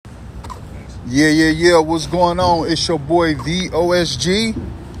Yeah. What's going on? It's your boy, the OSG.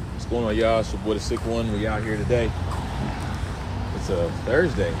 What's going on, y'all? It's your boy, the Sick One. We out here today. It's a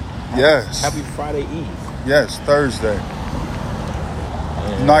Thursday. Yes. Happy Friday Eve. Yes, Thursday.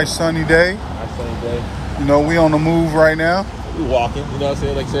 And Nice sunny day. Nice sunny day. You know, we on the move right now. We walking. You know what I'm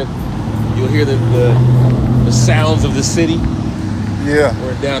saying? Like I said, you'll hear the sounds of the city. Yeah.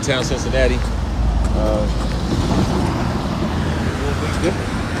 We're in downtown Cincinnati. Doing things different.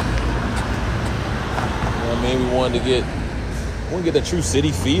 You know what I mean? We wanted to get the true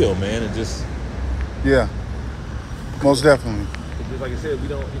city feel, man, and just... Yeah. Most definitely. Just like I said, we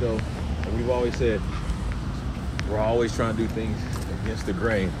don't, like we've always said, we're always trying to do things against the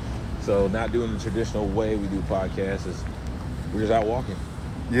grain. So not doing the traditional way we do podcasts is we're just out walking.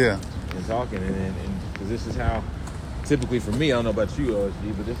 Yeah. And talking. And because this is how, typically for me, I don't know about you,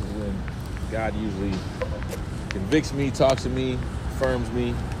 OSG, but this is when God usually convicts me, talks to me, affirms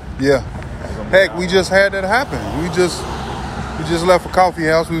me. Yeah. Heck, we just had that happen. We just left a coffee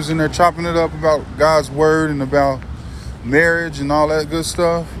house. We was in there chopping it up about God's word and about marriage and all that good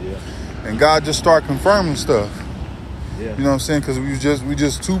stuff. Yeah. And God just started confirming stuff. Yeah. You know what I'm saying? Because we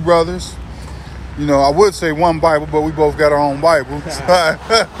just two brothers. You know, I would say one Bible, but we both got our own Bible.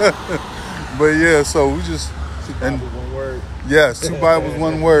 But yeah, so we just... Two Bibles, one word. Yes, two Bibles,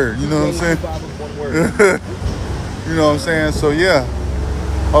 one word. You know what I'm saying? Two Bibles, one word. You know what I'm saying? So yeah.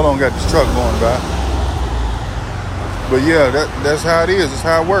 Hold on, got this truck going by. But yeah, that's how it is. That's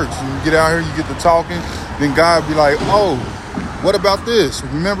how it works. You get out here, you get to talking, then God be like, oh, what about this?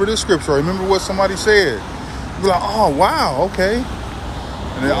 Remember this scripture? Remember what somebody said? You be like, oh, wow, okay.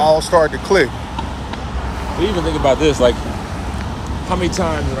 And it all started to click. But even think about this, like, how many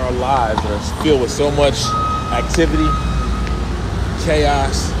times in our lives are filled with so much activity,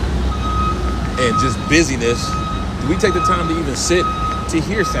 chaos, and just busyness, do we take the time to even sit to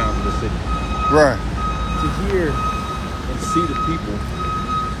hear sounds of the city? Right. To hear and see the people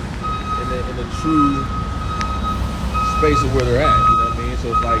in the true space of where they're at, you know what I mean?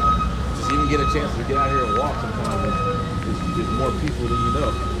 So it's like, just even get a chance to get out here and walk sometimes is more people than you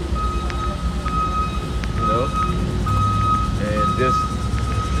know. You know? And just,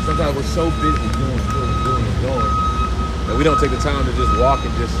 sometimes we're so busy doing that we don't take the time to just walk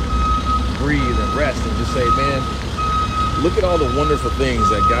and just breathe and rest and just say, man, look at all the wonderful things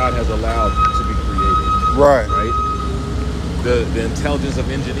that God has allowed to be created. Right. Right? The intelligence of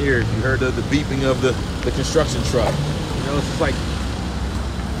engineers. You heard the beeping of the construction truck. You know, it's just like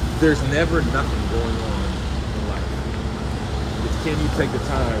there's never nothing going on in life. It's can you take the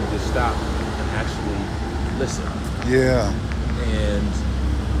time to just stop and actually listen? Yeah. And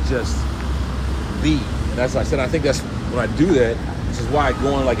just be. And that's like I said, I think that's when I do that, which is why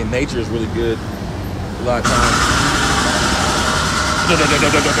going like in nature is really good a lot of times.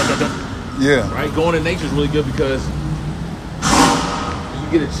 Yeah. Right? Going in nature is really good because you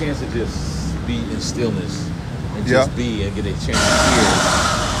get a chance to just be in stillness and just be and get a chance to hear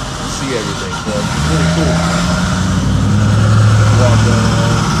and see everything. So it's really cool.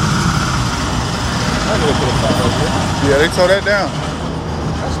 I'm gonna put a fire over here. Yeah, they tore that down.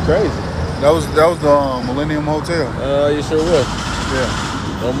 That's crazy. That was the Millennium Hotel. You sure will. Yeah.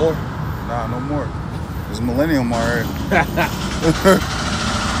 No more? Nah, no more. It's Millennium already.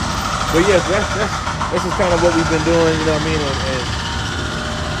 But yes, that's just kind of what we've been doing, you know what I mean? And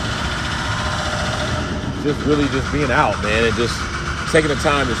just really just being out, man, and just taking the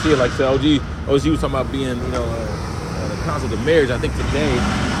time to see it. Like, so OG was talking about being, you know, the concept of marriage. I think today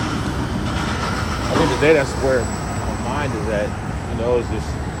that's where my mind is at, you know,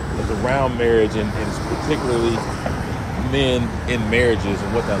 it's around marriage and it's particularly men in marriages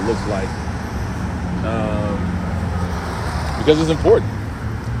and what that looks like. Because it's important.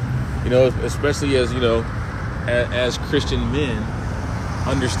 You know, especially as, you know, as Christian men,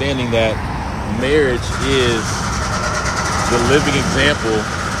 understanding that marriage is the living example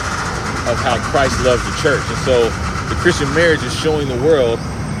of how Christ loves the church. And so the Christian marriage is showing the world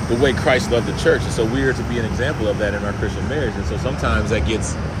the way Christ loved the church. And so we are to be an example of that in our Christian marriage. And so sometimes that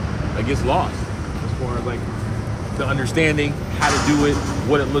gets lost as far as like the understanding how to do it,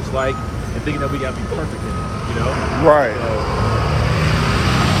 what it looks like, and thinking that we got to be perfect in it, you know? Right.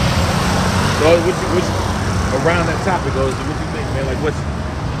 So which around that topic goes, what do you think, man? Like, what's,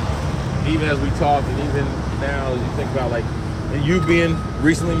 even as we talk and even now as you think about, like, you being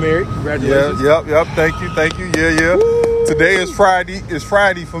recently married, congratulations. Yep. Thank you. Yeah. Woo! Today is Friday. It's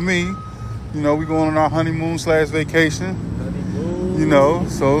Friday for me. You know, we're going on our honeymoon/vacation. You know,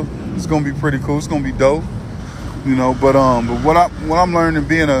 so it's gonna be pretty cool. It's gonna be dope. You know, but what I'm learning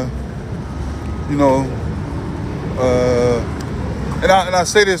being a, you know, And I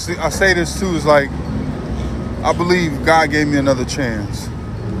say this too, is like, I believe God gave me another chance.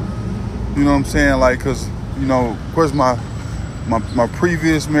 You know what I'm saying? Like, because, you know, of course, my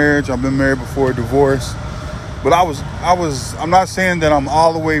previous marriage, I've been married before divorce. But I'm not saying that I'm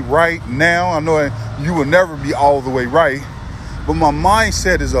all the way right now. I know you will never be all the way right. But my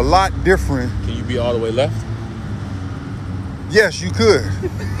mindset is a lot different. Can you be all the way left? Yes, you could.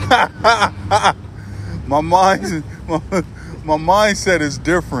 my mindset is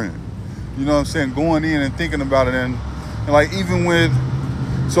different. You know what I'm saying? Going in and thinking about it. And like, even with,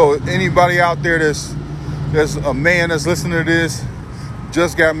 so anybody out there that's a man that's listening to this,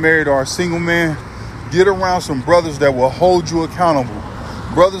 just got married, or a single man, get around some brothers that will hold you accountable.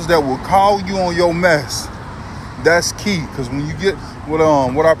 Brothers that will call you on your mess. That's key. Because when you get what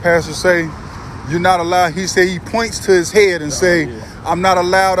our pastor say, you're not allowed. He said, he points to his head and say, I'm not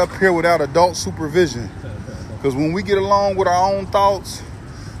allowed up here without adult supervision. Because when we get along with our own thoughts,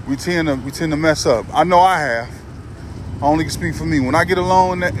 we tend to mess up. I know I have. I only can speak for me. When I get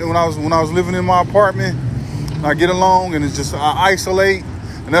alone, when I was living in my apartment, I get along and it's just, I isolate,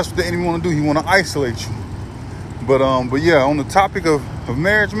 and that's what the enemy want to do. He want to isolate you. But yeah, on the topic of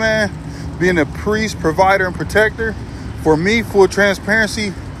marriage, man, being a priest, provider, and protector, for me, full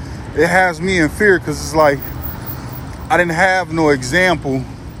transparency, it has me in fear, because it's like, I didn't have no example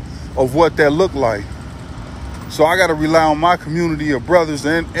of what that looked like. So I got to rely on my community of brothers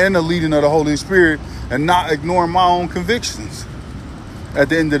and the leading of the Holy Spirit, and not ignoring my own convictions at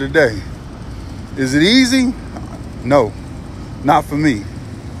the end of the day. Is it easy? No, not for me.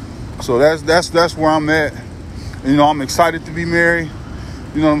 So that's where I'm at. And, you know, I'm excited to be married.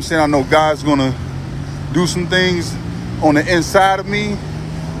 You know what I'm saying? I know God's going to do some things on the inside of me,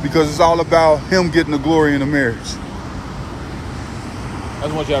 because it's all about him getting the glory in the marriage. I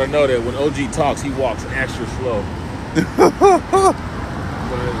just want y'all to know that when OG talks, he walks extra slow. But,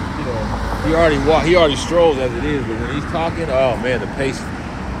 you know, he already strolls as it is, but when he's talking, oh man, the pace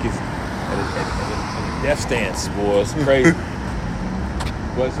gets at a death stance, boy. It's crazy.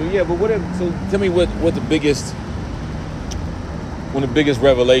 But so tell me what the biggest, one of the biggest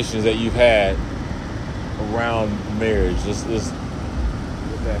revelations that you've had around marriage. Let's ask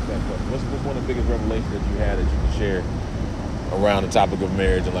that question. What's one of the biggest revelations that you had that you can share around the topic of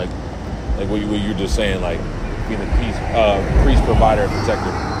marriage, and like what you're just saying, like being a priest, provider, and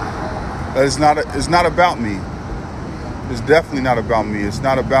protector? It's not about me. It's definitely not about me. It's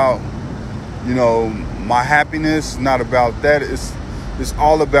not about, you know, my happiness. It's not about that. It's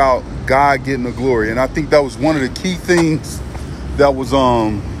all about God getting the glory. And I think that was one of the key things that was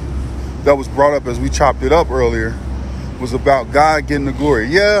brought up as we chopped it up earlier, was about God getting the glory.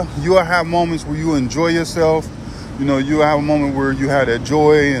 Yeah, you'll have moments where you enjoy yourself. You know, you'll have a moment where you had that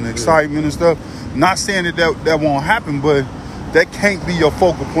joy and excitement and stuff. Not saying that won't happen, but that can't be your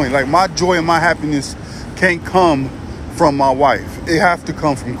focal point. Like, my joy and my happiness can't come from my wife. It has to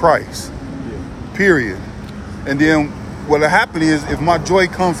come from Christ. Period. And then what'll happen is, if my joy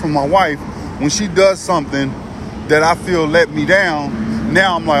comes from my wife, when she does something that I feel let me down,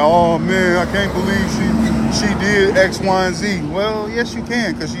 now I'm like, oh man, I can't believe she did X, Y, and Z. Well, yes, you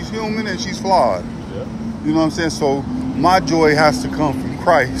can, because she's human and she's flawed. Yeah. You know what I'm saying? So my joy has to come from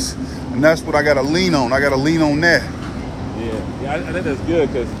Christ, and that's what I got to lean on. I got to lean on that. Yeah, I think that's good,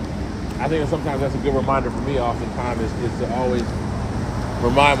 because I think sometimes that's a good reminder for me. Oftentimes is to always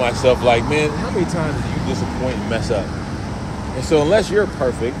remind myself, like, man, how many times do you disappoint and mess up? And so unless you're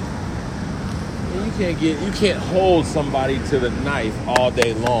perfect, you can't hold somebody to the knife all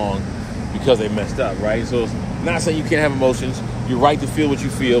day long because they messed up, right? So it's not saying you can't have emotions. You're right to feel what you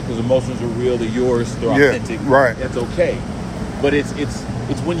feel, because emotions are real, they're yours, they're authentic. Right. That's okay. But it's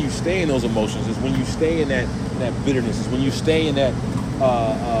when you stay in those emotions, it's when you stay in that bitterness, it's when you stay in that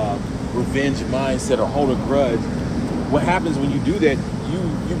revenge mindset or hold a grudge. What happens when you do that,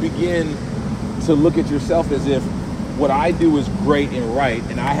 you begin to look at yourself as if what I do is great and right,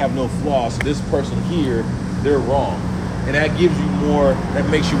 and I have no flaws. So this person here, they're wrong. And that gives you more, that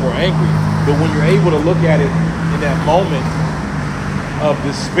makes you more angry. But when you're able to look at it in that moment of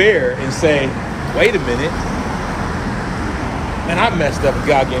despair and say, wait a minute, man, I messed up and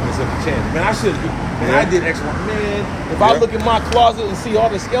God gave me a second chance. Man, I should, man, I did X, Y. Man, if I look in my closet and see all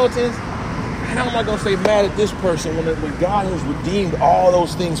the skeletons, how am I going to stay mad at this person when God has redeemed all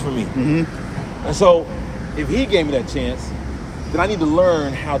those things for me? Mm-hmm. And so, if he gave me that chance, then I need to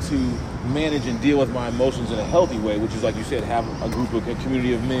learn how to manage and deal with my emotions in a healthy way, which is, like you said, have a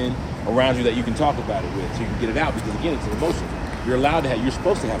community of men around you that you can talk about it with, so you can get it out, because again, it's an emotion. You're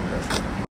supposed to have emotions.